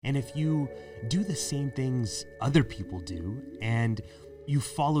And if you do the same things other people do and you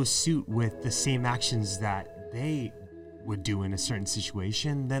follow suit with the same actions that they would do in a certain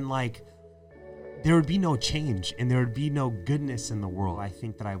situation, then like there would be no change and there would be no goodness in the world. I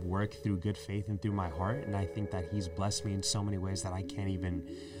think that I've worked through good faith and through my heart, and I think that he's blessed me in so many ways that I can't even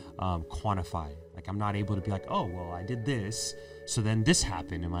quantify. Like I'm not able to be like, oh, well, I did this, so then this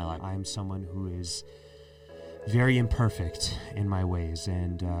happened in my life. I am someone who is very imperfect in my ways,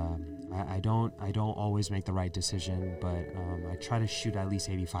 and I don't always make the right decision, but I try to shoot at least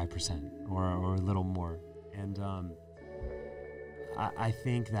 85% or a little more. And I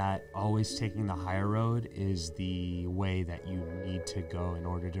think that always taking the higher road is the way that you need to go in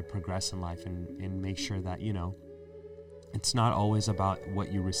order to progress in life and make sure that, you know, it's not always about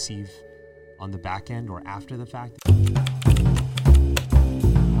what you receive on the back end or after the fact.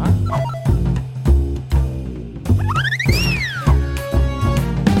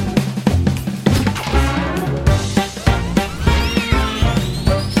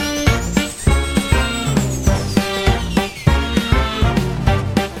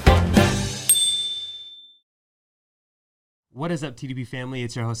 What is up, TDB family?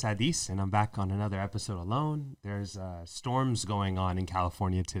 It's your host, Hadis, and I'm back on another episode alone. There's storms going on in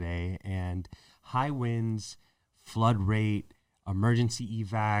California today, and high winds, flood rate, emergency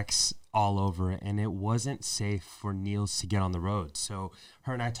evacs all over, and it wasn't safe for Niels to get on the road. So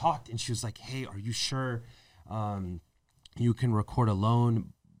her and I talked, and she was like, hey, are you sure you can record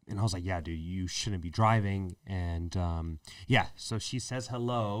alone? And I was like, yeah, dude, you shouldn't be driving. And yeah, so she says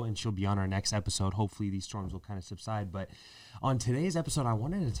hello, and she'll be on our next episode. Hopefully these storms will kind of subside. But on today's episode, I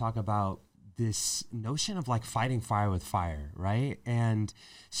wanted to talk about this notion of like fighting fire with fire, right? And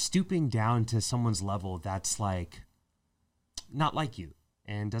stooping down to someone's level that's like not like you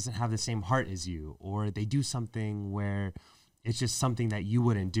and doesn't have the same heart as you, or they do something where it's just something that you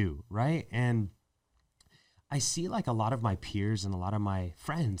wouldn't do, right? And I see like a lot of my peers and a lot of my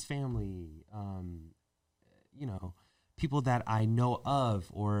friends, family, you know, people that I know of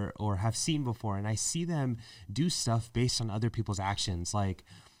or have seen before, and I see them do stuff based on other people's actions. Like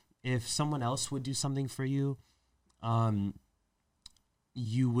if someone else would do something for you,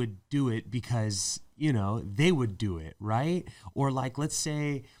 you would do it because, you know, they would do it, right? Or like, let's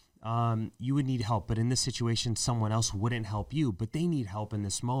say you would need help, but in this situation, someone else wouldn't help you, but they need help in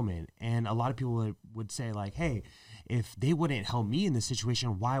this moment. And a lot of people would say like, hey, if they wouldn't help me in this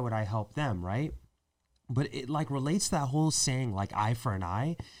situation, why would I help them, right? But it like relates to that whole saying like eye for an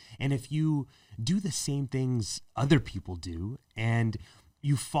eye. And if you do the same things other people do and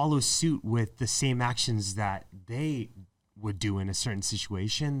you follow suit with the same actions that they would do in a certain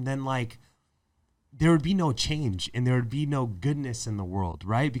situation, then like there would be no change and there would be no goodness in the world,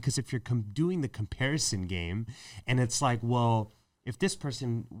 right? Because if you're doing the comparison game and it's like, well, if this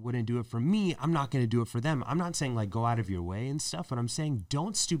person wouldn't do it for me, I'm not going to do it for them. I'm not saying like go out of your way and stuff, but I'm saying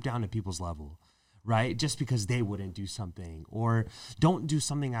don't stoop down to people's level, right? Just because they wouldn't do something, or don't do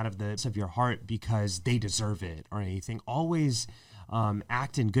something out of your heart because they deserve it or anything. Always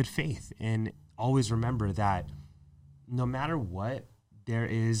act in good faith, and always remember that no matter what, there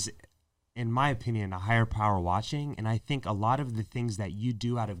is, in my opinion, a higher power watching. And I think a lot of the things that you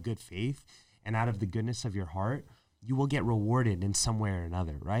do out of good faith and out of the goodness of your heart, you will get rewarded in some way or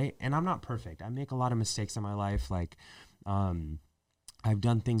another, right? And I'm not perfect. I make a lot of mistakes in my life. Like, I've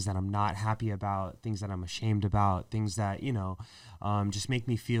done things that I'm not happy about, things that I'm ashamed about, things that, you know, just make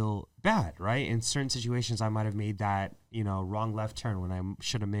me feel bad, right? In certain situations, I might have made that, you know, wrong left turn when I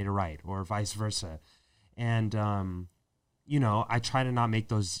should have made a right, or vice versa. And, you know, I try to not make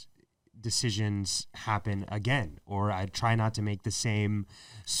those decisions happen again, or I try not to make the same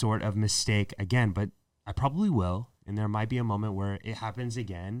sort of mistake again, but I probably will. And there might be a moment where it happens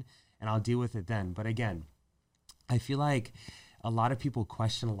again, and I'll deal with it then. But again, I feel like a lot of people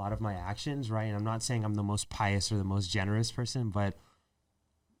question a lot of my actions, right? And I'm not saying I'm the most pious or the most generous person, but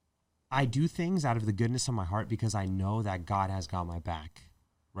I do things out of the goodness of my heart because I know that God has got my back,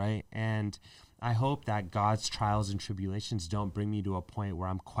 right? And I hope that God's trials and tribulations don't bring me to a point where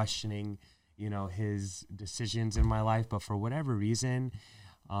I'm questioning, you know, his decisions in my life. But for whatever reason,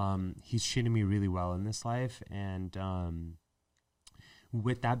 he's treated me really well in this life. And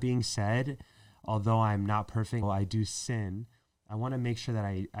with that being said, although I'm not perfect, I do sin, I want to make sure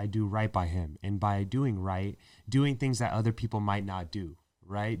that I do right by him. And by doing right, doing things that other people might not do,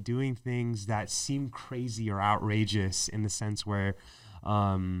 right? Doing things that seem crazy or outrageous in the sense where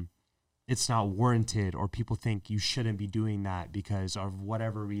it's not warranted, or people think you shouldn't be doing that because of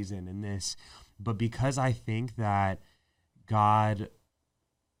whatever reason in this. But because I think that God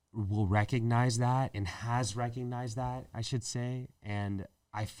will recognize that, and has recognized that, I should say, and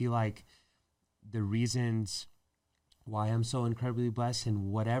I feel like the reasons why I'm so incredibly blessed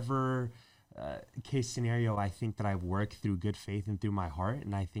in whatever case scenario, I think that I've worked through good faith and through my heart.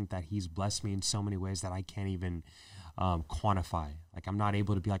 And I think that he's blessed me in so many ways that I can't even quantify. Like, I'm not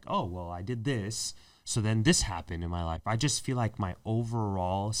able to be like, oh, well, I did this, so then this happened in my life. I just feel like my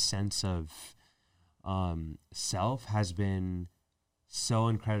overall sense of self has been so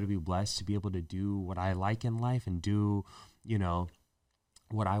incredibly blessed to be able to do what I like in life and do, you know,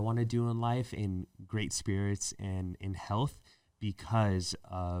 what I want to do in life in great spirits and in health because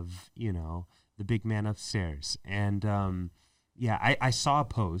of, you know, the big man upstairs. And I saw a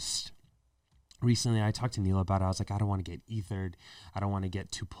post recently. I talked to Neil about it. I was like, I don't want to get ethered. I don't want to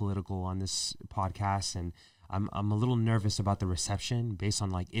get too political on this podcast. And I'm a little nervous about the reception based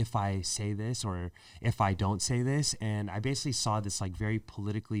on like if I say this or if I don't say this. And I basically saw this like very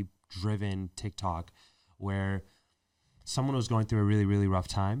politically driven TikTok where someone was going through a really, really rough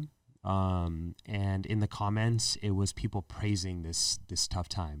time. And in the comments, it was people praising this tough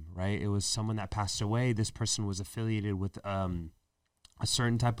time, right? It was someone that passed away. This person was affiliated with a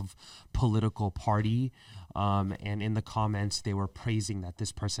certain type of political party. And in the comments, they were praising that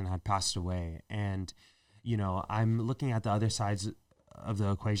this person had passed away. And, you know, I'm looking at the other sides of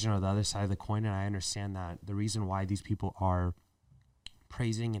the equation or the other side of the coin, and I understand that the reason why these people are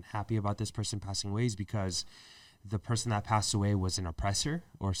praising and happy about this person passing away is because the person that passed away was an oppressor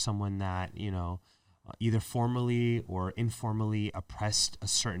or someone that, you know, either formally or informally oppressed a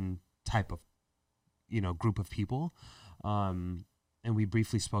certain type of, you know, group of people. And we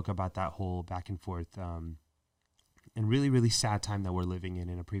briefly spoke about that whole back and forth and really, really sad time that we're living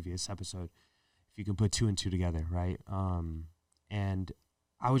in a previous episode, if you can put two and two together, right? And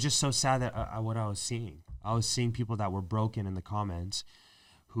I was just so sad that what I was seeing. I was seeing people that were broken in the comments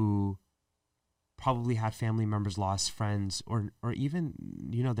who probably had family members lost, friends, or even,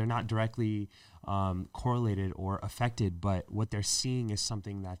 you know, they're not directly correlated or affected, but what they're seeing is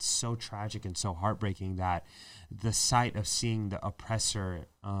something that's so tragic and so heartbreaking that the sight of seeing the oppressor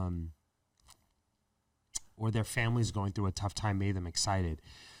or their families going through a tough time made them excited.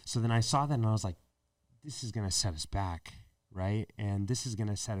 So then I saw that and I was like, this is going to set us back, right? And this is going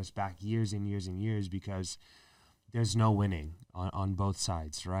to set us back years and years and years because there's no winning on both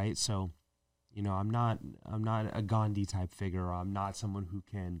sides, right? So, you know, I'm not a Gandhi type figure, or I'm not someone who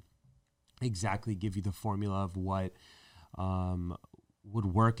can exactly give you the formula of what would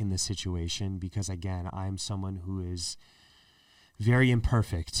work in this situation, because again, I'm someone who is very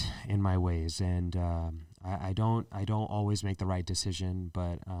imperfect in my ways, and I don't always make the right decision,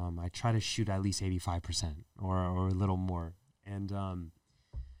 but I try to shoot at least 85% or a little more. And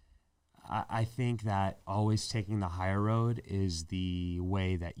I think that always taking the higher road is the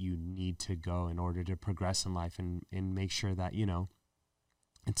way that you need to go in order to progress in life and make sure that, you know,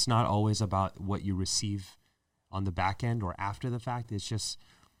 it's not always about what you receive on the back end or after the fact. It's just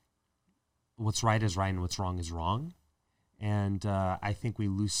what's right is right and what's wrong is wrong. And I think we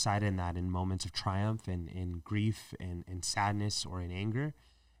lose sight in that in moments of triumph and in grief and in sadness or in anger.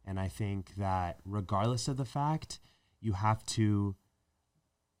 And I think that regardless of the fact, you have to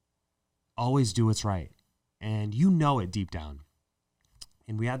always do what's right. And you know it deep down.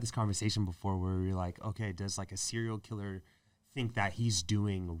 And we had this conversation before where we were like, okay, does like a serial killer think that he's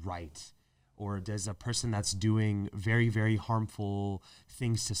doing right? Or does a person that's doing very, very harmful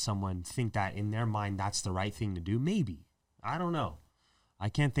things to someone think that in their mind that's the right thing to do? Maybe. I don't know. I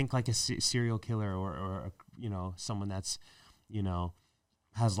can't think like a serial killer or you know, someone that's, you know,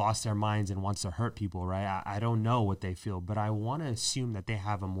 has lost their minds and wants to hurt people, right? I don't know what they feel, but I want to assume that they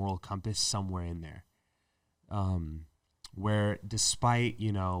have a moral compass somewhere in there, where despite,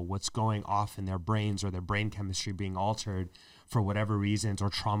 you know, what's going off in their brains or their brain chemistry being altered for whatever reasons or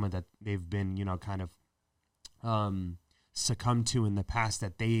trauma that they've been, you know, kind of succumbed to in the past,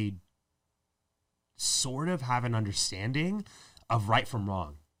 that they sort of have an understanding of right from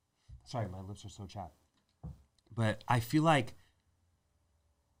wrong. Sorry, my lips are so chapped. But I feel like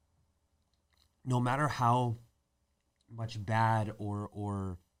no matter how much bad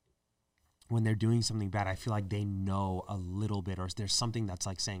or when they're doing something bad, I feel like they know a little bit, or there's something that's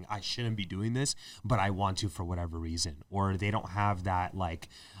like saying, I shouldn't be doing this, but I want to for whatever reason. Or they don't have that like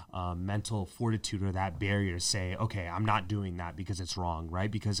mental fortitude or that barrier to say, okay, I'm not doing that because it's wrong, right?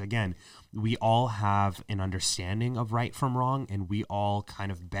 Because again, we all have an understanding of right from wrong, and we all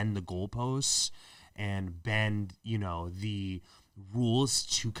kind of bend the goalposts and bend, you know, the rules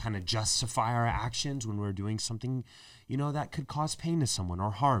to kind of justify our actions when we're doing something, you know, that could cause pain to someone or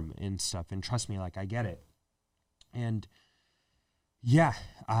harm and stuff. And trust me, like, I get it. And yeah,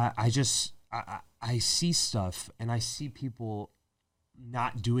 I see stuff and I see people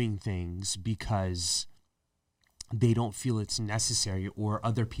not doing things because they don't feel it's necessary, or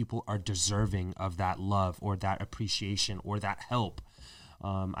other people are deserving of that love or that appreciation or that help.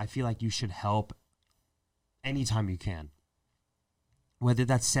 I feel like you should help anytime you can. Whether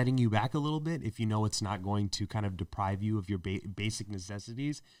that's setting you back a little bit, if you know it's not going to kind of deprive you of your basic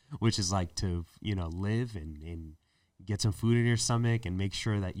necessities, which is like to, live and get some food in your stomach and make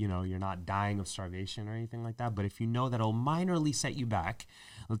sure that, you're not dying of starvation or anything like that. But if you know that it'll minorly set you back,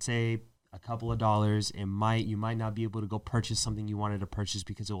 let's say a couple of dollars, you might not be able to go purchase something you wanted to purchase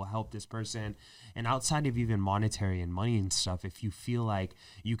because it will help this person. And outside of even monetary and money and stuff, if you feel like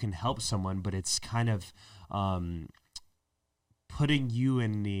you can help someone, but it's kind of putting you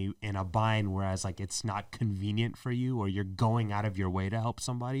in a bind, whereas like it's not convenient for you, or you're going out of your way to help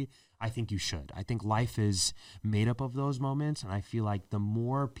somebody, I think you should. I think life is made up of those moments, and I feel like the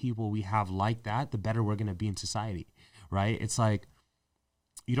more people we have like that, the better we're going to be in society, right? It's like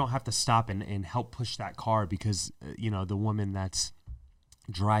you don't have to stop and help push that car because, the woman that's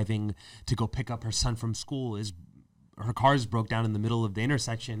driving to go pick up her son from school her car is broke down in the middle of the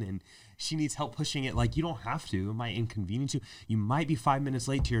intersection and she needs help pushing it. Like, you don't have to. It might inconvenience you. You might be 5 minutes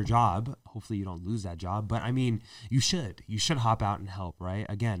late to your job. Hopefully you don't lose that job. But I mean, you should hop out and help, right?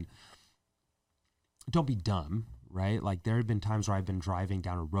 Again, don't be dumb, right? Like, there have been times where I've been driving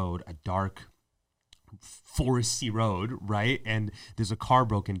down a road, a dark, foresty road, right? And there's a car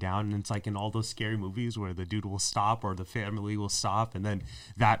broken down, and it's like in all those scary movies where the dude will stop or the family will stop, and then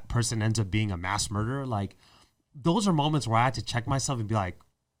that person ends up being a mass murderer. Like, those are moments where I had to check myself and be like,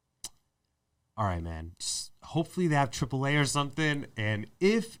 all right, man, just hopefully they have AAA or something. And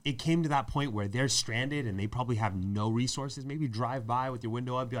if it came to that point where they're stranded and they probably have no resources, maybe drive by with your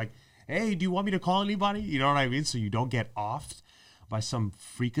window up, be like, hey, do you want me to call anybody? You know what I mean? So you don't get offed by some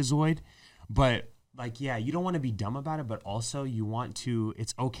freakazoid. But like, yeah, you don't want to be dumb about it, but also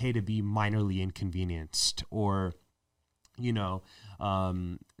it's okay to be minorly inconvenienced or,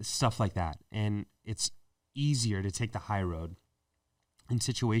 stuff like that. And it's easier to take the high road in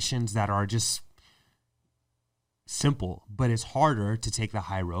situations that are just simple, but it's harder to take the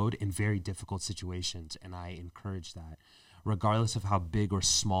high road in very difficult situations. And I encourage that regardless of how big or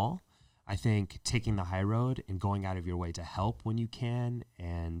small. I think taking the high road and going out of your way to help when you can,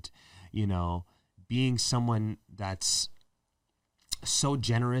 and, being someone that's so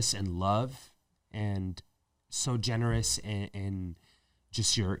generous in love and so generous in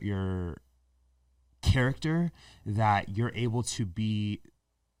just your character, that you're able to be,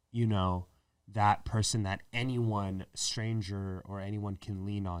 that person that anyone, stranger or anyone, can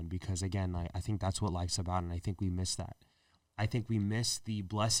lean on. Because again, I think that's what life's about, and I think we miss that. I think we miss the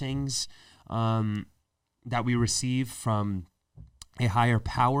blessings that we receive from a higher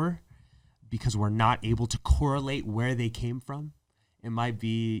power because we're not able to correlate where they came from. It might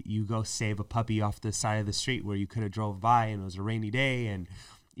be you go save a puppy off the side of the street where you could have drove by and it was a rainy day, and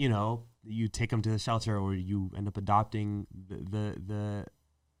you take them to the shelter, or you end up adopting the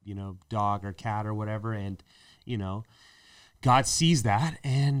dog or cat or whatever, and God sees that,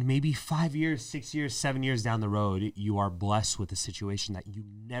 and maybe 5 years, 6 years, 7 years down the road, you are blessed with a situation that you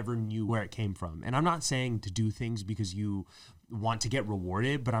never knew where it came from. And I'm not saying to do things because you want to get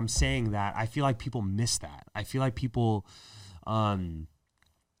rewarded, but I'm saying that I feel like people miss that. I feel like people, for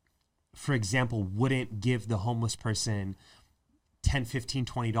example, wouldn't give the homeless person $10, $15,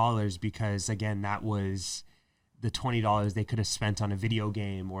 $20 because, again, that was the $20 they could have spent on a video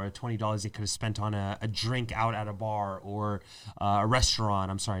game, or $20 they could have spent on a drink out at a bar or a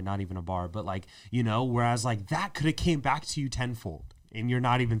restaurant. I'm sorry, not even a bar, but whereas like that could have came back to you tenfold, and you're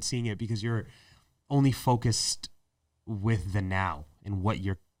not even seeing it because you're only focused with the now and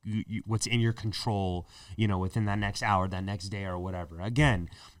what's in your control, within that next hour, that next day, or whatever. Again,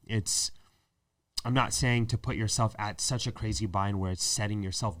 I'm not saying to put yourself at such a crazy bind where it's setting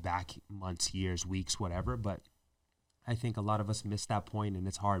yourself back months, years, weeks, whatever, but I think a lot of us miss that point, and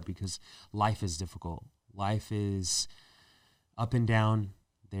it's hard because life is difficult. Life is up and down.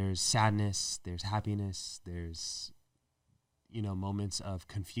 There's sadness, there's happiness, there's, moments of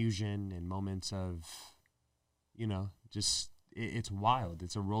confusion and moments of, it's wild.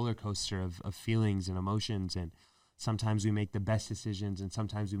 It's a roller coaster of feelings and emotions, and sometimes we make the best decisions and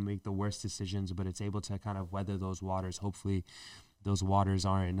sometimes we make the worst decisions, but it's able to kind of weather those waters. Hopefully those waters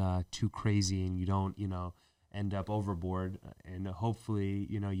aren't too crazy and you don't, end up overboard, and hopefully,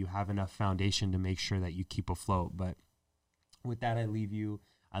 you have enough foundation to make sure that you keep afloat. But with that, I leave you.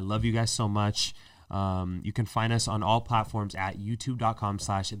 I love you guys so much. You can find us on all platforms at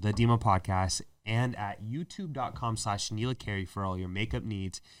youtube.com/The Dimah Podcast and at youtube.com/Neela Carey for all your makeup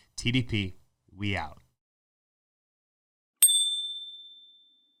needs. TDP, we out.